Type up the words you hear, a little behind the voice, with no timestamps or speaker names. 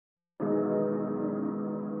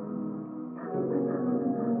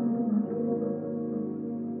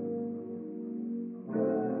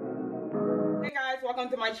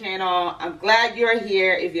welcome to my channel. I'm glad you're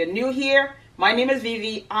here. If you're new here, my name is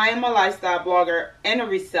Vivi. I am a lifestyle blogger and a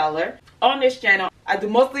reseller. On this channel, I do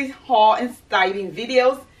mostly haul and styling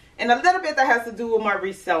videos and a little bit that has to do with my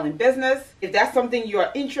reselling business. If that's something you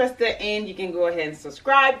are interested in, you can go ahead and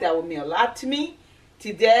subscribe. That would mean a lot to me.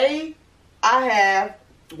 Today, I have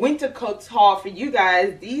winter coats haul for you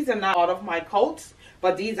guys. These are not all of my coats,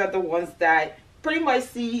 but these are the ones that pretty much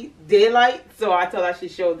see daylight, so I thought I should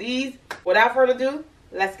show these. Without further ado,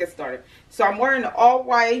 let's get started. So I'm wearing the all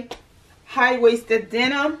white high-waisted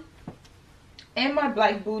denim and my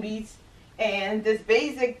black booties and this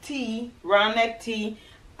basic tee, round neck tee,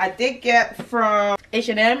 I did get from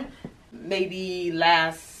H&M maybe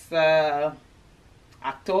last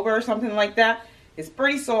October or something like that. It's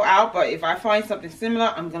pretty sold out, but if I find something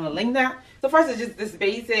similar, I'm gonna link that. So first it's just this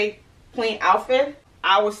basic plain outfit.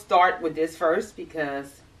 I will start with this first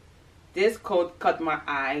because this coat caught my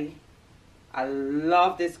eye. I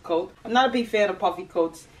love this coat. I'm not a big fan of puffy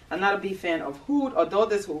coats. I'm not a big fan of hood, although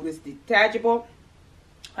this hood is detachable.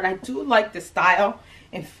 But I do like the style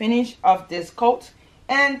and finish of this coat.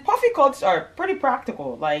 And puffy coats are pretty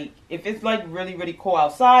practical. Like if it's like really, really cold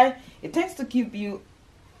outside, it tends to keep you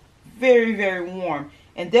very, very warm.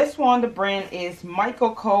 And this one, the brand is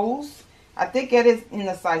KORS. I think it is in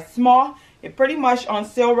the size small. It's pretty much on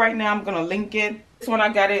sale right now. I'm gonna link it. This one I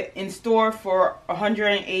got it in store for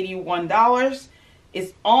 $181.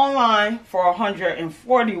 It's online for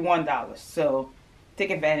 $141. So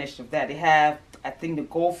take advantage of that. They have, I think, the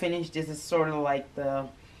gold finish. This is sort of like the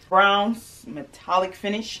bronze metallic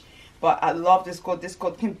finish. But I love this coat. This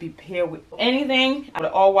coat can be paired with anything.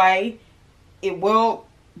 With all white, it will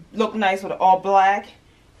look nice with all black.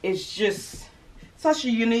 It's just such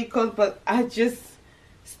a unique coat, but I just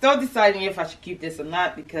still deciding if I should keep this or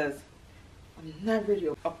not because I'm not really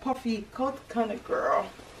a puffy coat kind of girl.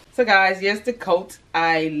 So guys, here's the coat.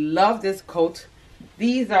 I love this coat.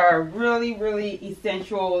 These are really, really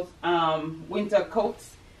essential winter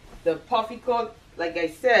coats. The puffy coat, like I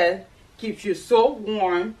said, keeps you so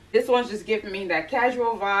warm. This one's just giving me that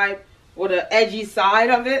casual vibe with an edgy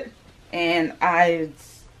side of it. And I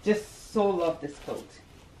just so love this coat.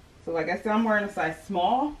 So like I said, I'm wearing a size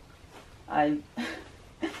small. I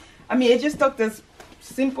mean, it just took this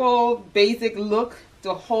simple, basic look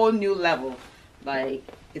to a whole new level. Like,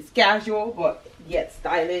 it's casual, but yet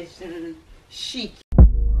stylish and chic.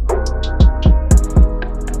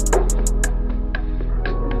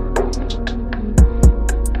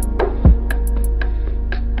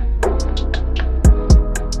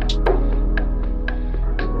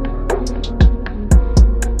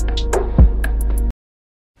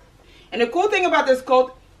 And the cool thing about this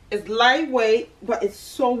coat, it's lightweight, but it's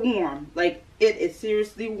so warm. Like, it is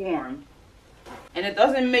seriously warm. And it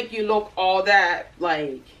doesn't make you look all that,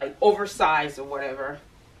 like oversized or whatever.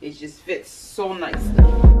 It just fits so nicely.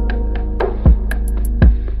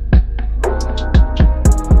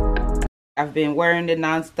 I've been wearing it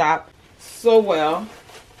nonstop so well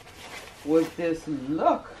with this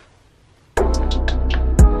look.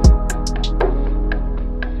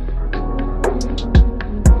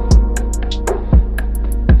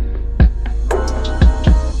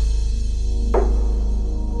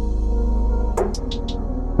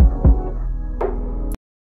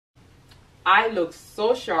 I look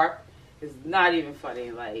so sharp, it's not even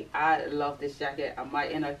funny. Like, I love this jacket. I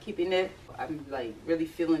might end up keeping it. I'm like really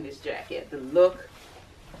feeling this jacket. The look,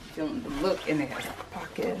 feeling the look, and it has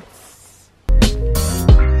pockets.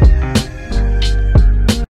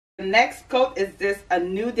 The next coat is this A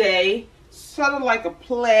New Day, sort of like a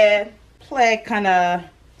plaid kind of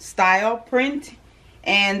style print.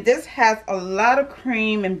 And this has a lot of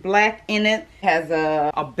cream and black in it. It has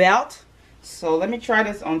a belt. So let me try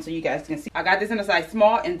this on so you guys can see. I got this in a size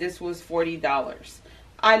small and this was $40.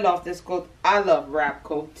 I love this coat. I love wrap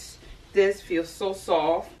coats. This feels so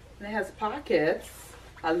soft. And it has pockets.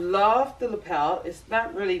 I love the lapel. It's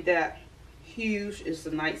not really that huge. It's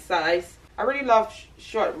a nice size. I really love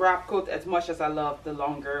short wrap coats as much as I love the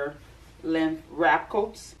longer length wrap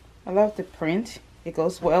coats. I love the print. It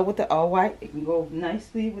goes well with the all white. It can go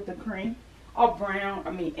nicely with the cream. All brown. I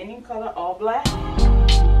mean, any color, all black.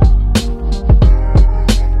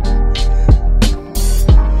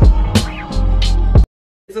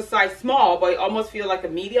 It's a size small, but it almost feels like a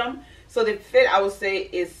medium. So the fit, I would say,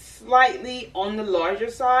 is slightly on the larger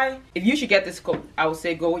side. If you should get this coat, I would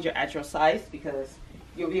say go with your actual size because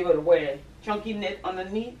you'll be able to wear chunky knit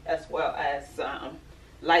underneath as well as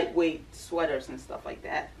lightweight sweaters and stuff like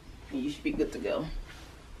that. And you should be good to go.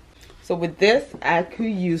 So with this, I could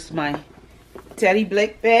use my Teddy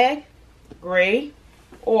Blake bag, gray,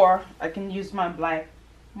 or I can use my black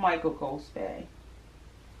KORS bag.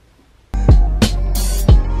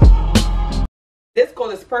 This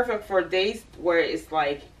coat is perfect for days where it's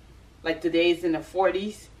like today's in the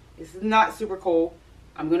 40s. It's not super cold.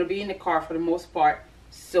 I'm gonna be in the car for the most part,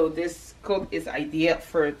 so this coat is ideal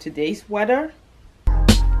for today's weather.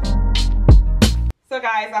 So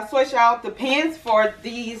guys, I switched out the pants for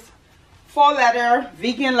these faux leather,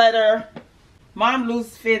 vegan leather. Mom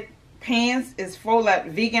loose fit pants is faux leather,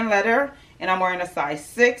 vegan leather, and I'm wearing a size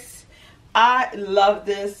 6. I love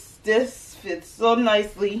this. This fits so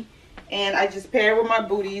nicely, and I just pair it with my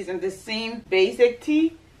booties and this same basic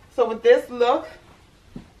tee. So with this look,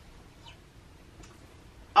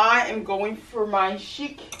 I am going for my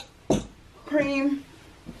chic cream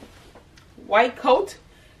white coat.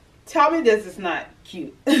 Tell me this is not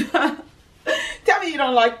cute. Tell me you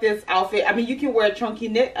don't like this outfit. I mean, you can wear a chunky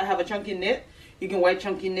knit. I have a chunky knit. You can wear a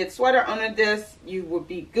chunky knit sweater under this. You would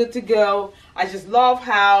be good to go. I just love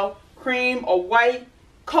how cream or white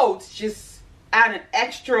coats just add an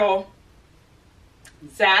extra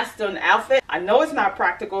zest to an outfit. I know it's not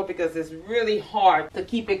practical because it's really hard to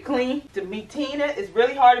keep it clean. To maintain it, it's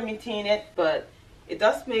really hard to maintain it, but it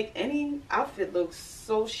does make any outfit look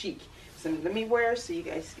so chic. So let me wear so you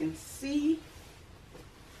guys can see.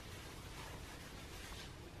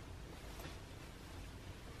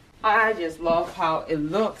 I just love how it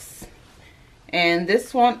looks. And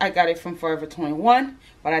this one, I got it from FOREVER21,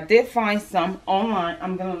 but I did find some online.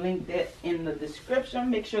 I'm going to link that in the description.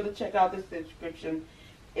 Make sure to check out this description.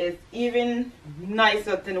 It's even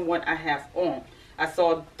nicer than the one I have on. I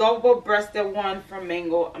saw a double-breasted one from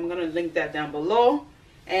Mango. I'm going to link that down below.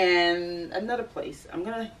 And another place. I'm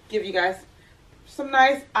going to give you guys some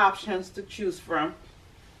nice options to choose from.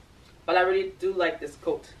 But I really do like this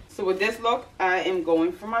coat. So with this look, I am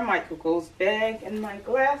going for my Michael Kors bag and my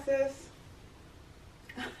glasses.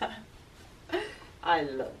 I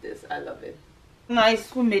love this. I love it.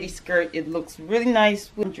 Nice with midi skirt. It looks really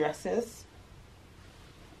nice with dresses.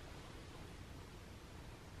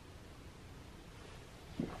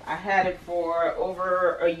 I had it for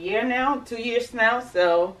over a year now, 2 years now,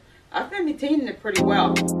 so I've been maintaining it pretty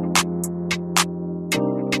well.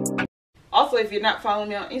 Also, if you're not following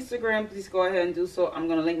me on Instagram, please go ahead and do so. I'm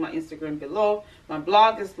going to link my Instagram below. My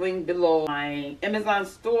blog is linked below. My Amazon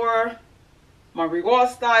store, my reward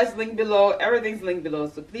style is linked below. Everything's linked below,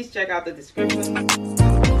 so please check out the description.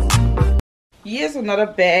 Here's another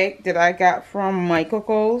bag that I got from Michael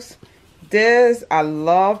Kors. This, I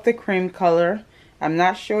love the cream color. I'm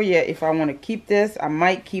not sure yet if I want to keep this. I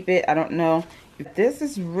might keep it. I don't know. This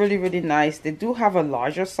is really, really nice. They do have a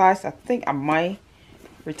larger size. I think I might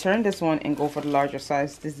return this one and go for the larger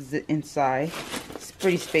size. This is the inside. It's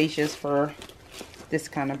pretty spacious for this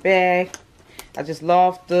kind of bag. I just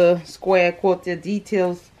love the square quilted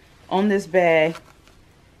details on this bag,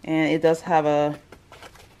 and it does have a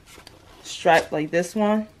stripe like this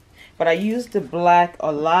one, but I use the black a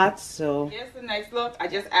lot. So here's the next look. I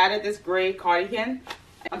just added this gray cardigan.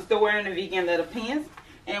 I'm still wearing the vegan leather pants,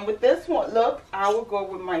 and with this one look, I will go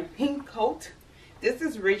with my pink coat. This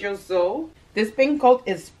is Rachel Zoe. This pink coat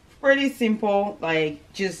is pretty simple, like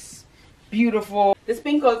just beautiful. This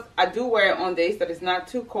pink coat, I do wear it on days that it's not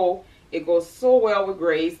too cold. It goes so well with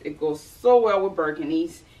grays. It goes so well with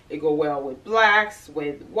burgundies. It goes well with blacks,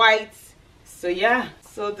 with whites. So yeah,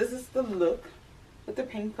 so this is the look with the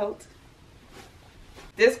pink coat.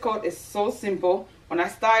 This coat is so simple. When I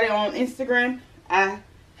started on Instagram, I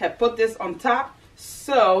had put this on top.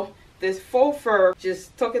 So this faux fur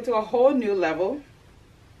just took it to a whole new level.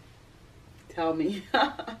 Tell me.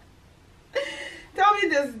 Tell me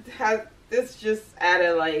this just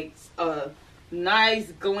added like a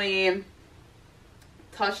nice glam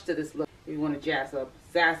touch to this look. If you want to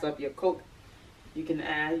zazz up your coat, you can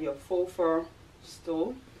add your faux fur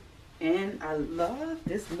stole. And I love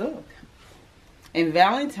this look. And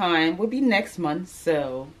Valentine will be next month,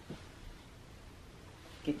 so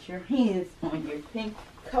get your hands on your pink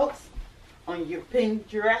coats, on your pink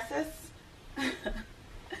dresses.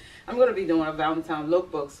 I'm going to be doing a Valentine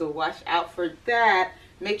lookbook, so watch out for that.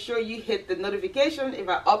 Make sure you hit the notification if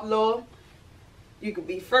I upload. You could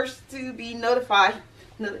be first to be notified.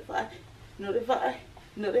 Notify.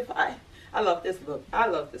 I love this look. I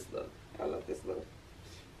love this look. I love this look.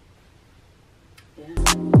 Yeah.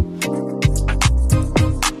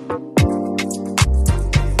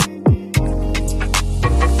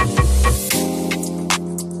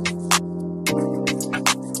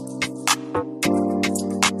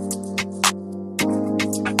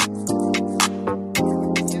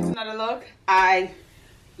 I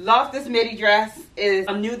love this midi dress. It's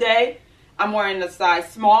a new day. I'm wearing a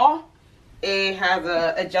size small. It has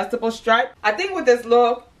a adjustable stripe. I think with this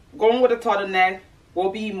look, going with a turtleneck will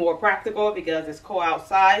be more practical because it's cold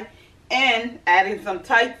outside. and adding some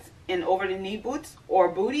tights and over the knee boots or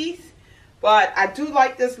booties. But I do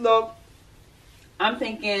like this look. I'm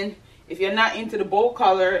thinking if you're not into the bold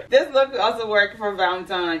color, this look will also work for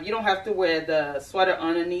Valentine. You don't have to wear the sweater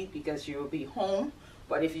underneath because you will be home.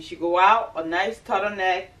 But if you should go out, a nice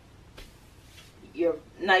turtleneck, your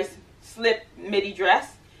nice slip midi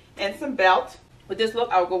dress, and some belt. With this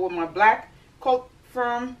look, I'll go with my black coat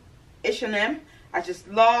from H&M. I just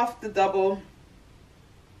love the double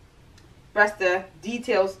breasted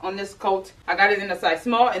details on this coat. I got it in a size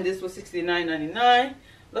small, and this was $69.99.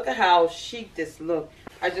 Look at how chic this look.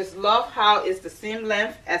 I just love how it's the same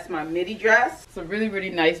length as my midi dress. It's a really, really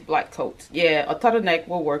nice black coat. Yeah, a turtleneck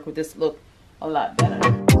will work with this look a lot better.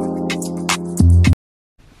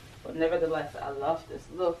 But nevertheless, I love this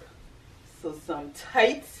look. So some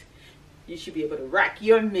tights. You should be able to rock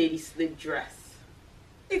your midi slip dress.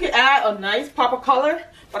 You can add a nice pop of color,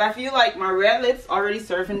 but I feel like my red lips already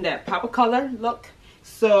serving that pop of color look.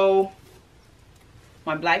 So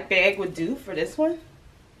my black bag would do for this one.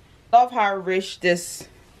 Love how rich this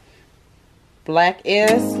black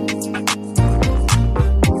is.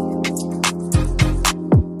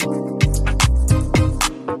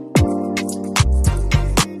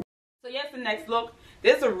 So yes, the next look.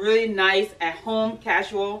 This is a really nice at-home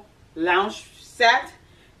casual lounge set,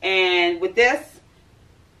 and with this,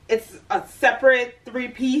 it's a separate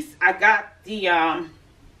three-piece. I got the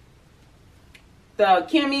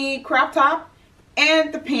cami crop top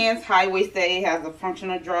and the pants high-waisted. It has a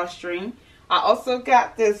functional drawstring. I also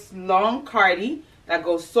got this long cardi that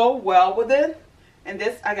goes so well with it, and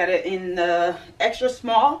this I got it in the extra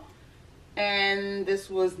small, and this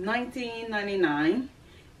was $19.99.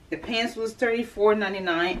 The pants was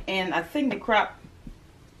 $34.99, and I think the crop,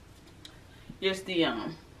 just the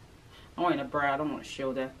I'm wearing a bra, I don't want to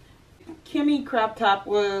show that. Kimmy crop top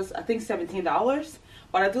was I think $17,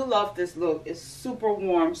 but I do love this look. It's super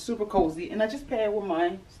warm, super cozy, and I just paired it with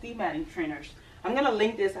my Steve Madden trainers. I'm gonna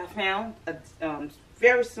link this. I found a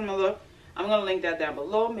very similar. I'm gonna link that down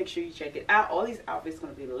below. Make sure you check it out. All these outfits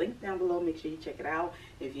gonna be linked down below. Make sure you check it out.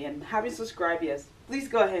 If you haven't subscribed yet, please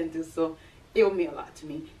go ahead and do so. It will mean a lot to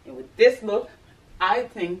me. And with this look, I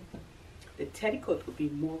think the teddy coat would be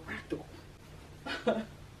more practical.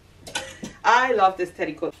 I love this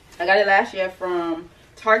teddy coat. I got it last year from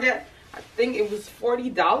Target. I think it was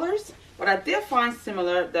 $40, but I did find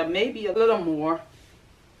similar that may be a little more.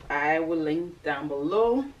 I will link down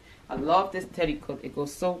below. I love this teddy coat. It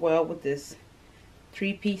goes so well with this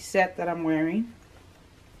three-piece set that I'm wearing.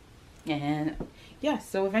 And yeah,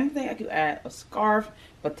 so if anything, I could add a scarf,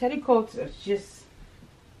 but teddy coats are just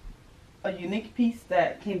a unique piece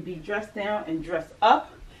that can be dressed down and dressed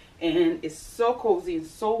up, and it's so cozy and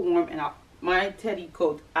so warm. And my teddy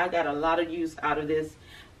coat, I got a lot of use out of this.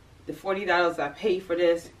 The $40 I paid for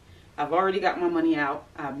this, I've already got my money out,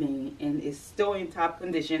 and it's still in top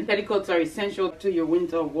condition. Teddy coats are essential to your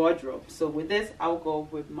winter wardrobe. So with this, I'll go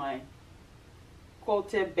with my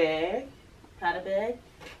quilted bag, padded bag,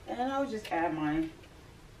 and I'll just add my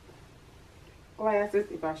glasses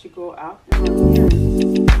if I should go out.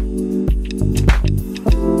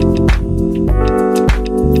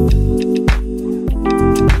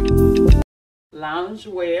 Lounge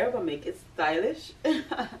wear, but make it stylish.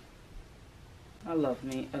 I love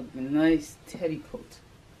me a nice teddy coat,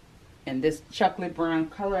 and this chocolate brown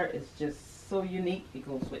color is just so unique. It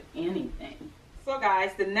goes with anything. So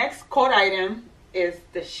guys, the next coat item is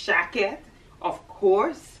the jacket, of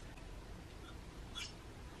KORS.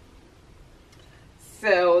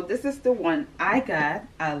 So this is the one I got.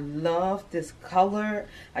 I love this color.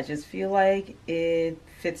 I just feel like it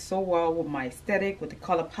fits so well with my aesthetic, with the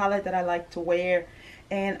color palette that I like to wear.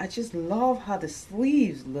 And I just love how the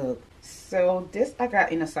sleeves look. So this I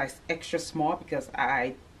got in a size extra small because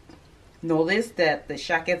I noticed that the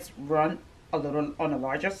jackets run a little on the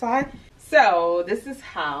larger side. So this is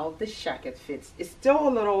how the jacket fits. It's still a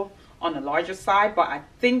little on the larger side, but I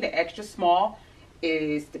think the extra small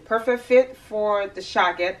is the perfect fit for the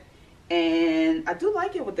jacket, and I do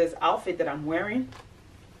like it with this outfit that I'm wearing.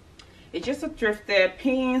 It's just a thrifted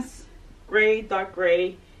pants, gray, dark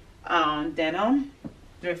gray denim,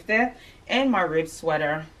 thrifted, and my rib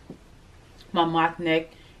sweater, my mock neck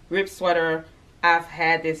rib sweater. I've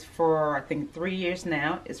had this for I think 3 years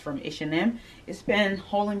now. It's from H&M. It's been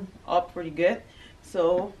holding up pretty good.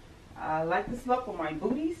 So I like this look with my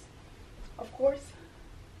booties, of course.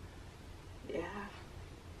 Yeah.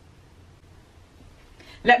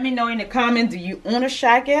 Let me know in the comments, do you own a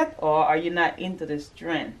jacket or are you not into this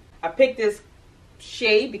trend? I picked this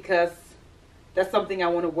shade because that's something I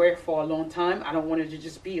want to wear for a long time. I don't want it to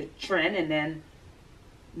just be a trend and then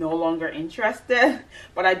no longer interested.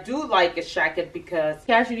 But I do like a jacket because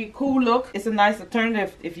casually cool look. It's a nice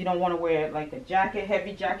alternative if you don't want to wear like a jacket,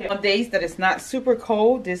 heavy jacket. On days that it's not super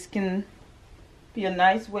cold, this can be a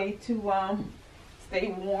nice way to stay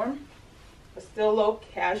warm but still look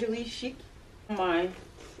casually chic. My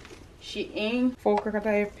Shein full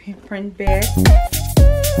crocodile print bag.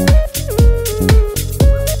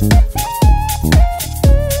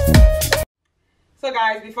 So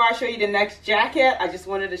guys, before I show you the next jacket, I just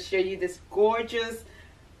wanted to show you this gorgeous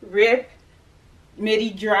rib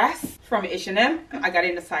midi dress from H&M. I got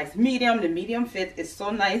it in a size medium. The medium fit is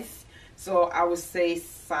so nice. So I would say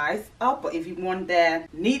size up, but if you want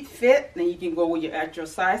that neat fit, then you can go with your actual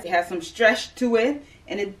size. It has some stretch to it,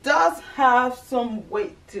 and it does have some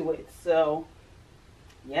weight to it. So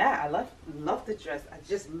yeah, I love the dress. I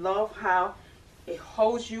just love how it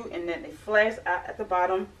holds you and then it flares out at the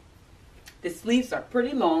bottom. The sleeves are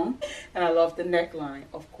pretty long, and I love the neckline,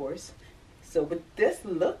 of course. So with this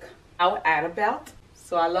look, I will add a belt.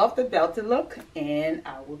 So I love the belted look, and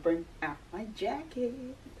I will bring out my jacket.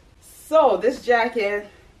 So this jacket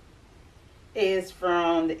is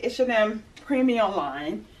from the H&M premium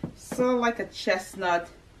line. So like a chestnut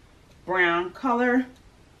brown color.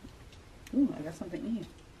 Ooh, I got something in here.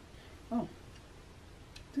 Oh,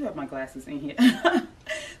 I do have my glasses in here.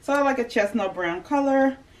 So like a chestnut brown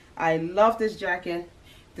color. I love this jacket.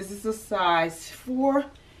 This is a size 4.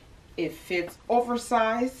 It fits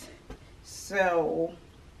oversized. So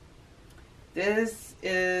this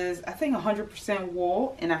is, I think, 100%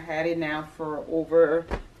 wool, and I had it now for over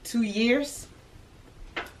 2 years.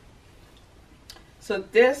 So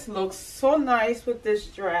this looks so nice with this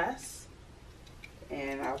dress.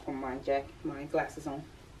 And I'll put my glasses on.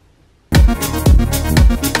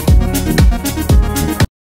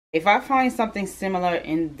 If I find something similar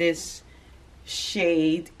in this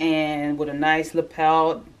shade and with a nice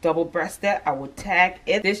lapel double-breasted, I would tag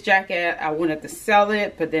it. This jacket, I wanted to sell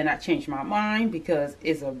it, but then I changed my mind because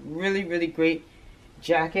it's a really, really great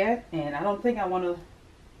jacket, and I don't think I want to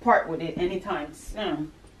part with it anytime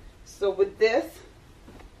soon. So with this,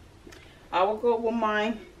 I will go with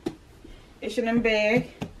my H&M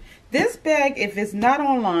bag. This bag, if it's not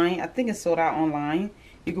online, I think it's sold out online.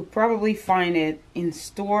 You could probably find it in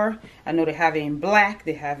store. I know they have it in black.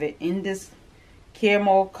 They have it in this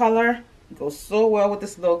caramel color. It goes so well with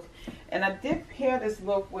this look. And I did pair this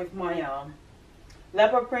look with my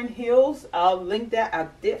leopard print heels. I'll link that. I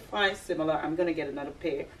did find similar. I'm going to get another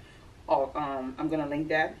pair. I'm going to link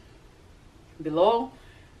that below.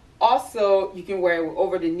 Also, you can wear it with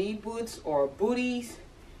over the knee boots or booties.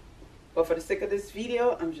 But for the sake of this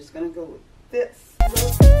video, I'm just going to go with this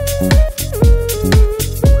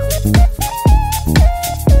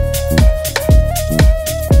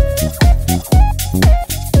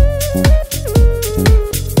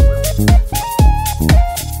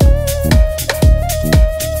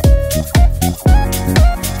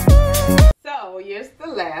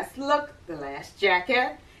look. The last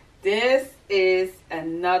jacket. This is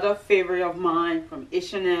another favorite of mine from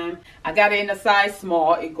H&M. I got it in a size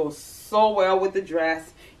small. It goes so well with the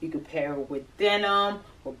dress. You can pair it with denim,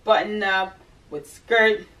 with button up, with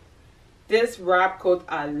skirt. This wrap coat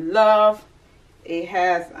I love. It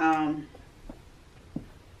has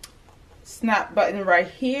snap button right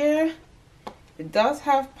here. It does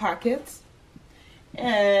have pockets,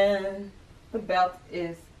 and the belt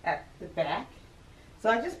is at the back. So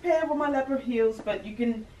I just paired with my leopard heels, but you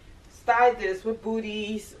can style this with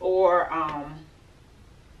booties or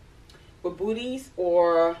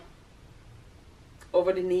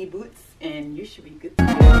over the knee boots, and you should be good to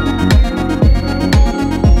go.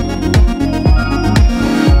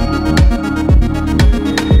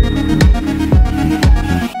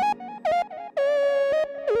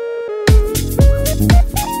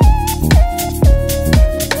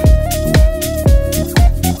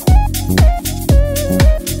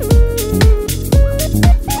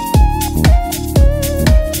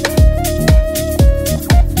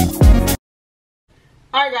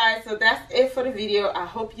 Alright guys, so that's it for the video. I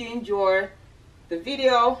hope you enjoyed the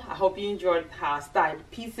video. I hope you enjoyed how I styled the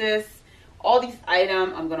pieces. All these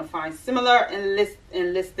items I'm going to find similar and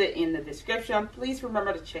listed in the description. Please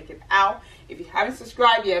remember to check it out. If you haven't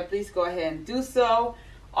subscribed yet, please go ahead and do so.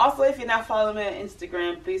 Also, if you're not following me on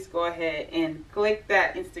Instagram, please go ahead and click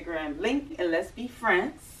that Instagram link and let's be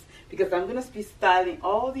friends, because I'm going to be styling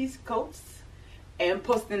all these coats and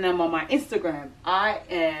posting them on my Instagram. I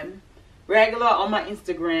am regular on my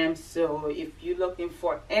Instagram, so if you're looking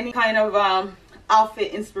for any kind of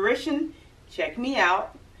outfit inspiration, check me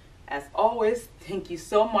out. As always, thank you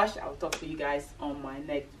so much. I'll talk to you guys on my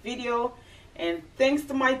next video, and thanks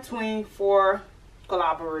to my twin for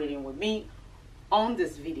collaborating with me on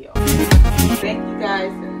this video. Thank you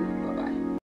guys, and